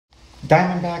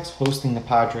Diamondbacks hosting the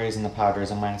Padres, and the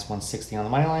Padres are -160 on the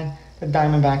money line. The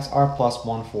Diamondbacks are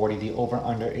 +140. The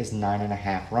over-under is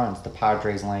 9.5 runs. The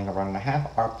Padres laying a run and a half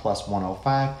are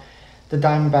 +105. The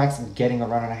Diamondbacks getting a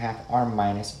run and a half are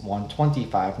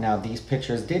 -125. Now, these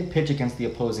pitchers did pitch against the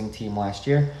opposing team last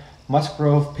year.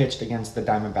 Musgrove pitched against the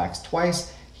Diamondbacks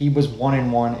twice. He was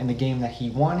 1-1 in the game that he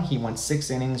won. He went 6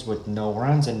 innings with no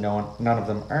runs and none of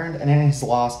them earned. And in his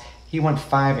loss, he went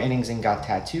 5 innings and got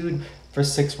tattooed for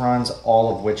 6 runs,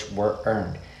 all of which were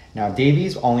earned. Now,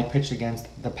 Davies only pitched against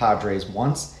the Padres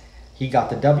once. He got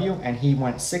the W, and he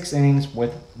went 6 innings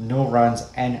with no runs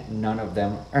and none of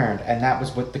them earned. And that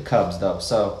was with the Cubs, though.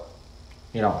 So,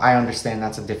 I understand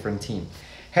that's a different team.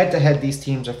 Head-to-head, these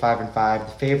teams are 5-5.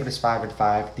 The favorite is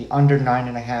 5-5. The under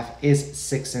 9.5 is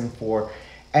 6-4.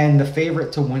 And the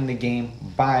favorite to win the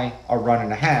game by a run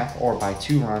and a half or by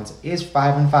 2 runs is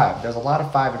 5-5. There's a lot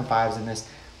of 5-5s in this.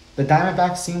 The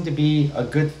Diamondbacks seem to be a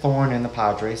good thorn in the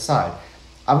Padres' side.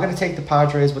 I'm going to take the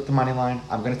Padres with the money line.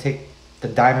 I'm going to take the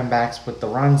Diamondbacks with the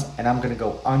runs, and I'm going to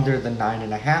go under the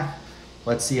 9.5.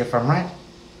 Let's see if I'm right.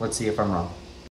 Let's see if I'm wrong.